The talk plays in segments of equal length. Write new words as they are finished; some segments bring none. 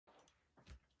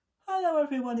Hello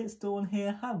everyone, it's Dawn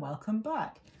here and welcome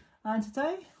back. And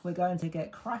today we're going to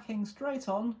get cracking straight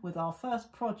on with our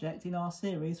first project in our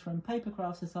series from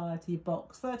PAPERCRAFT Society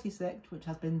Box 36, which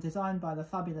has been designed by the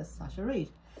fabulous Sasha Reed.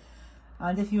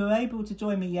 And if you were able to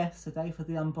join me yesterday for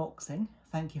the unboxing,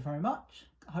 thank you very much.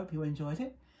 I hope you enjoyed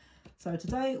it. So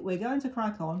today we're going to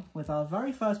crack on with our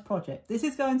very first project. This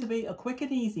is going to be a quick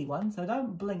and easy one, so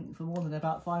don't blink for more than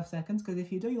about 5 seconds, because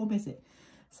if you do, you'll miss it.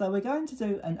 So we're going to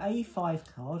do an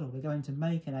A5 card, or we're going to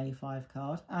make an A5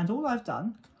 card, and all I've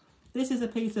done, this is a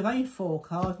piece of A4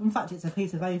 card. In fact, it's a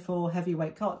piece of A4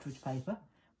 heavyweight cartridge paper,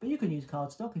 but you can use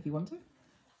cardstock if you want to.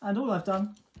 And all I've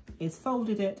done is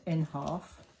folded it in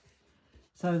half,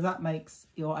 so that makes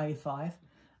your A5.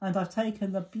 And I've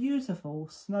taken the beautiful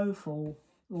snowfall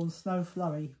or snow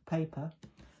flurry paper,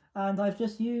 and I've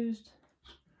just used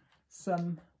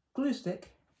some glue stick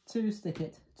to stick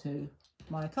it to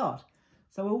my card.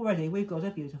 So already we've got a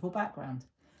beautiful background.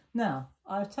 Now,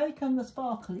 I've taken the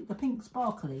pink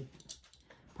sparkly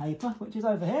paper, which is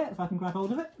over here, if I can grab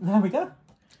hold of it. There we go.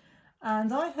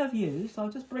 And I have used, I'll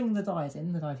just bring the dies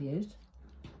in that I've used,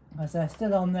 as they're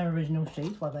still on their original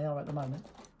sheet, well they are at the moment.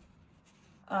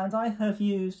 And I have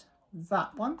used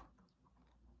that one,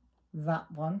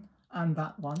 and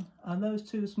that one, and those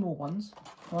two small ones.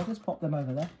 So I'll just pop them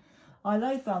over there. I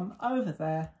laid them over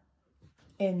there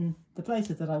in the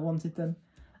places that I wanted them,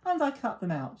 and I cut them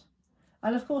out.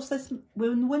 And of course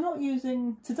we're not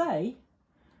using, today,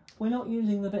 we're not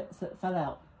using the bits that fell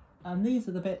out. And these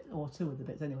are the bits, or two of the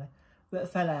bits anyway,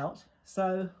 that fell out.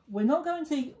 So we're not going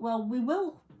to, well, we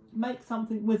will make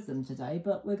something with them today,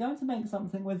 but we're going to make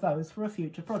something with those for a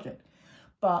future project.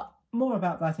 But more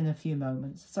about that in a few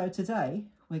moments. So today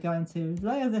we're going to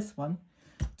layer this one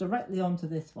directly onto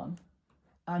this one.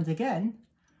 And again,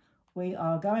 we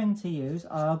are going to use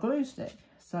our glue stick.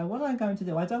 So what I'm going to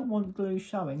do, I don't want glue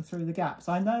showing through the gaps.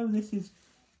 I know this is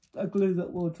a glue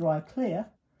that will dry clear,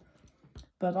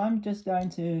 but I'm just going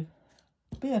to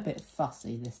be a bit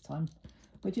fussy this time,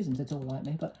 which isn't at all like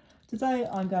me, but today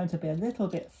I'm going to be a little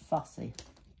bit fussy.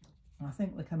 I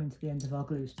think we're coming to the end of our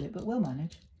glue stick, but we'll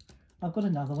manage. I've got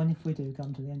another one if we do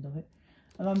come to the end of it.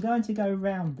 And I'm going to go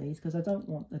round these because I don't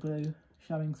want the glue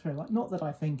showing through. Not that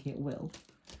I think it will.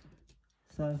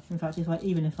 So, in fact,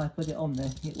 even if I put it on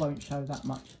there, it won't show that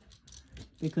much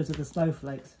because of the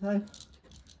snowflakes. So,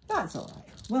 that's all right.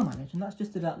 We'll manage. And that's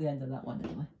just about the end of that one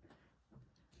anyway.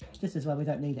 Just as well we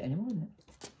don't need it anymore, isn't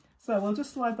it? So, we'll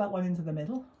just slide that one into the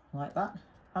middle, like that.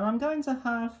 And I'm going to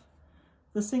have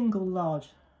the single large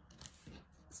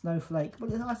snowflake.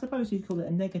 Well, I suppose you'd call it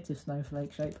a negative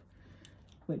snowflake shape,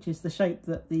 which is the shape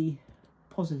that the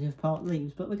positive part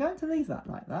leaves. But we're going to leave that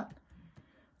like that.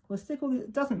 We'll stick all the,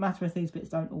 it doesn't matter if these bits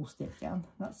don't all stick down.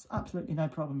 That's absolutely no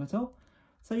problem at all.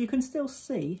 So you can still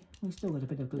see, we've still got a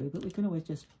bit of glue, but we can always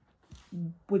just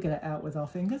wiggle it out with our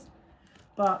fingers.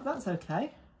 But that's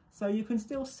okay. So you can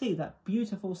still see that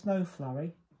beautiful snow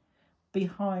flurry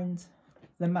behind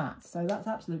the mat. So that's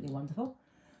absolutely wonderful.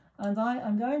 And I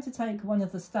am going to take one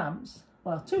of the stamps,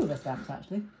 well, two of the stamps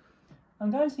actually.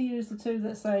 I'm going to use the two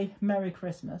that say Merry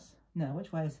Christmas. Now,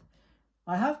 which way is...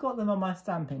 I have got them on my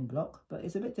stamping block, but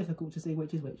it's a bit difficult to see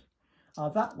which is which. Oh,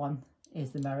 that one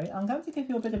is the Merry. I'm going to give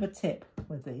you a bit of a tip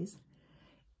with these.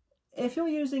 If you're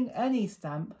using any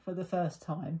stamp for the first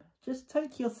time, just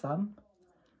take your thumbs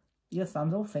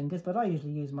or fingers, but I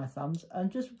usually use my thumbs,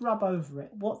 and just rub over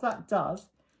it. What that does,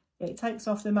 it takes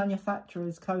off the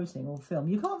manufacturer's coating or film.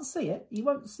 You can't see it, you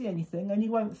won't see anything, and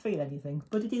you won't feel anything,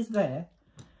 but it is there,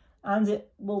 and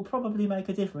it will probably make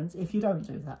a difference if you don't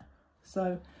do that.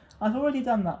 So I've already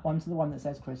done that one to the one that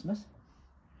says Christmas.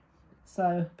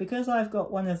 So because I've got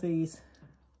one of these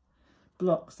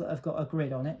blocks that have got a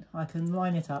grid on it, I can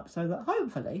line it up so that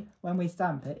hopefully when we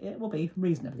stamp it, it will be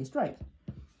reasonably straight.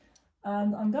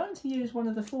 And I'm going to use one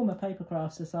of the former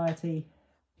PAPERCRAFT Society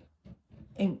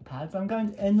ink pads. I'm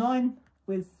going to, in line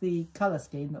with the colour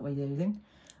scheme that we're using,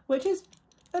 which is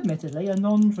admittedly a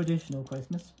non-traditional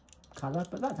Christmas colour,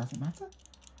 but that doesn't matter.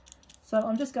 So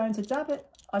I'm just going to dab it.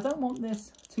 I don't want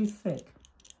this too thick,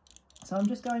 so I'm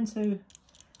just going to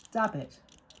dab it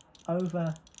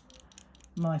over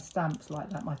my stamps like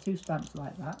that, my two stamps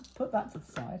like that, put that to the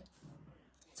side,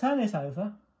 turn it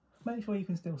over, make sure you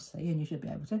can still see, and you should be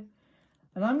able to,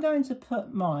 and I'm going to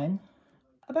put mine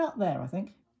about there, I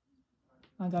think.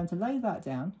 I'm going to lay that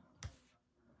down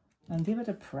and give it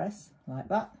a press like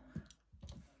that,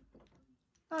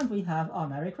 and we have our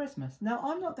Merry Christmas. Now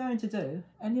I'm not going to do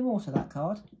any more to that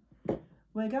card.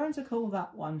 We're going to call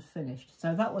that one finished.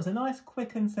 So that was a nice,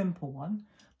 quick and simple one.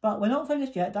 But we're not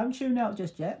finished yet. Don't tune out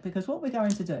just yet, because what we're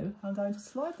going to do, I'm going to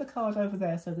slide the card over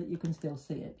there so that you can still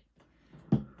see it.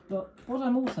 But what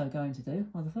I'm also going to do,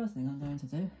 well, the first thing I'm going to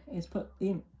do is put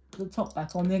the top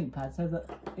back on the ink pad so that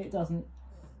it doesn't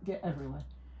get everywhere.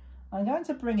 I'm going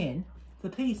to bring in the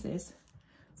pieces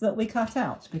that we cut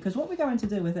out, because what we're going to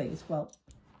do with these, well,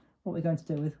 what we're going to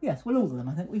do with, yes, well, all of them,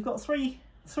 I think. We've got three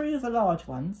of the large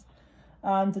ones,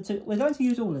 and we're going to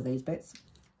use all of these bits.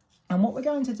 And what we're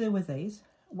going to do with these,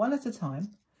 one at a time,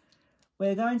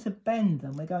 we're going to bend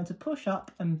them. We're going to push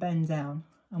up and bend down,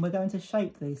 and we're going to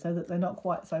shape these so that they're not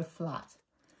quite so flat.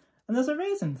 And there's a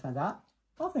reason for that.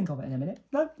 I'll think of it in a minute.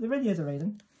 No, there really is a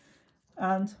reason.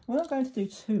 And we're not going to do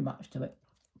too much to it,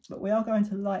 but we are going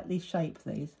to lightly shape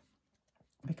these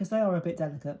because they are a bit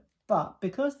delicate. But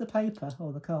because the paper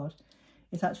or the card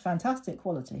is such fantastic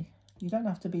quality, you don't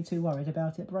have to be too worried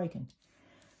about it breaking.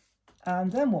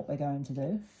 And then what we're going to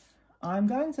do, I'm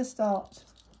going to start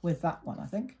with that one, I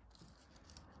think.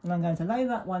 And I'm going to lay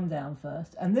that one down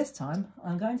first. And this time,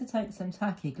 I'm going to take some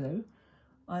tacky glue.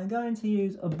 I'm going to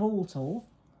use a ball tool.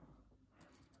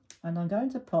 And I'm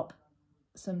going to pop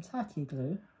some tacky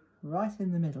glue right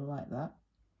in the middle like that,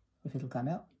 if it'll come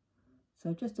out.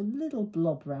 So just a little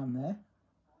blob round there.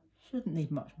 Shouldn't need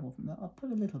much more than that. I'll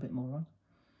put a little bit more on.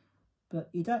 But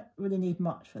you don't really need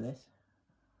much for this,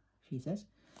 she says.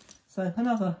 So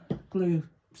another glue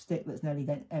stick that's nearly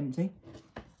empty.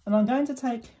 And I'm going to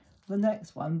take the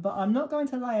next one, but I'm not going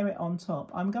to layer it on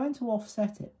top. I'm going to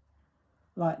offset it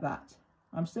like that.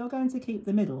 I'm still going to keep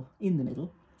the middle in the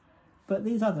middle, but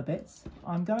these other bits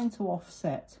I'm going to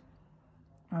offset,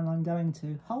 and I'm going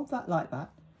to hold that like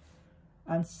that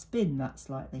and spin that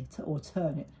slightly or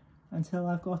turn it until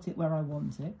I've got it where I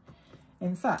want it.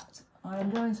 In fact, I am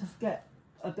going to get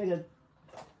a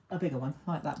bigger one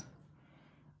like that.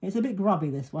 It's a bit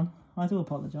grubby, this one. I do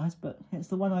apologise, but it's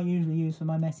the one I usually use for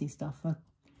my messy stuff, for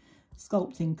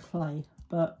sculpting clay,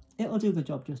 but it'll do the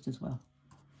job just as well.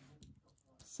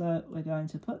 So we're going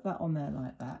to put that on there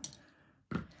like that.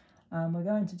 And we're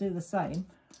going to do the same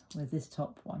with this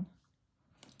top one.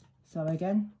 So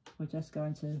again, we're just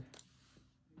going to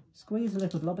squeeze a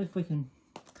little blob if we can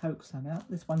coax some out.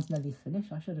 This one's nearly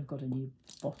finished. I should have got a new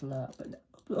bottle out, but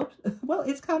oops, well,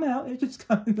 it's come out. It's just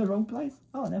come in the wrong place.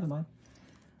 Oh, never mind.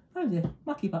 Oh dear,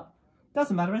 mucky pup.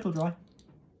 Doesn't matter, it'll dry.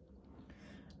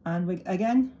 And we're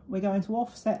going to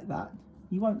offset that.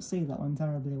 You won't see that one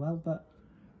terribly well, but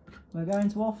we're going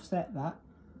to offset that,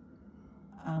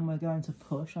 and we're going to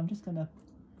push. I'm just going to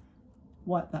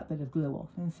wipe that bit of glue off.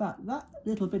 In fact, that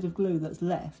little bit of glue that's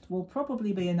left will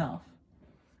probably be enough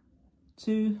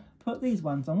to put these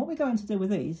ones on. What we're going to do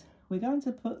with these, we're going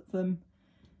to put them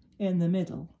in the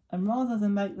middle, and rather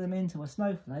than make them into a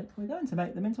snowflake, we're going to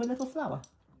make them into a little flower.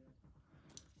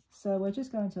 So we're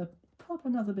just going to pop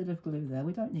another bit of glue there.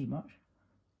 We don't need much,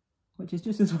 which is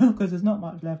just as well because there's not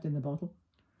much left in the bottle.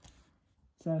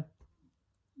 So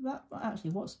that,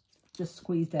 actually, what's just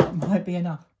squeezed out might be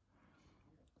enough.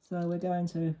 So we're going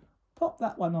to pop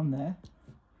that one on there,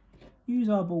 use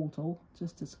our ball tool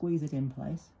just to squeeze it in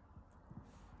place.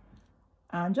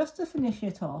 And just to finish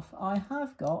it off, I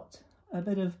have got a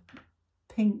bit of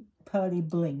pink pearly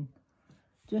bling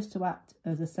just to act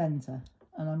as a centre.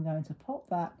 And I'm going to pop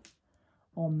that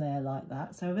on there like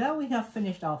that. So now we have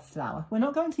finished our flower. We're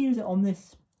not going to use it on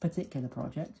this particular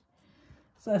project.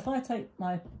 So if I take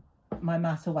my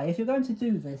mat away, if you're going to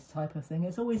do this type of thing,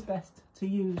 it's always best to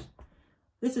use,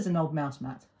 this is an old mouse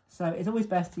mat, so it's always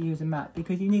best to use a mat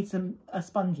because you need a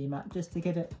spongy mat just to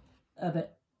get it a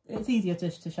bit, it's easier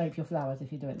just to shape your flowers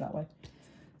if you do it that way.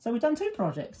 So we've done two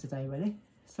projects today really.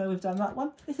 So we've done that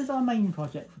one. This is our main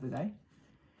project for the day.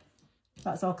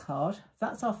 That's our card,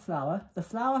 that's our flower. The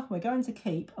flower we're going to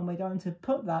keep, and we're going to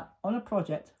put that on a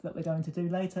project that we're going to do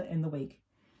later in the week.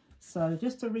 So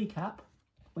just to recap,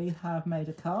 we have made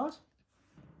a card,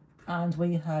 and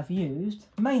we have used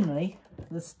mainly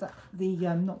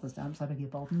not the stamps, I beg your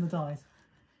pardon, the dies.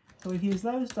 So we've used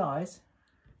those dies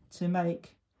to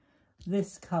make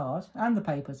this card, and the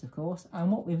papers of course,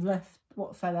 and what we've left,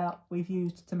 what fell out, we've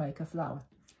used to make a flower.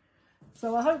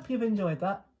 So I hope you've enjoyed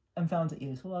that and found it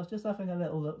useful. I was just having a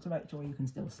little look to make sure you can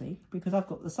still see, because I've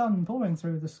got the sun pouring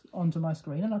through onto my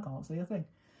screen and I can't see a thing.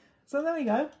 So there we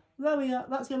go.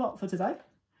 That's your lot for today.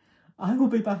 I will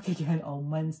be back again on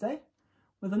Wednesday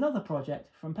with another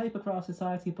project from PAPERCRAFT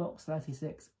Society Box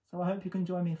 36. So I hope you can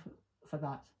join me for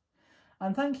that.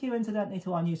 And thank you incidentally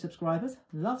to our new subscribers.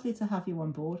 Lovely to have you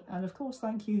on board. And of course,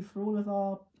 thank you for all of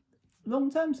our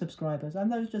long-term subscribers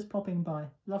and those just popping by.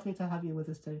 Lovely to have you with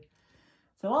us too.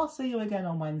 So I'll see you again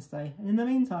on Wednesday. And in the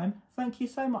meantime, thank you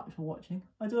so much for watching.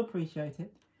 I do appreciate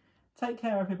it. Take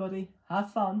care, everybody.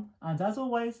 Have fun. And as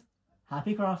always,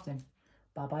 happy crafting.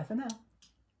 Bye-bye for now.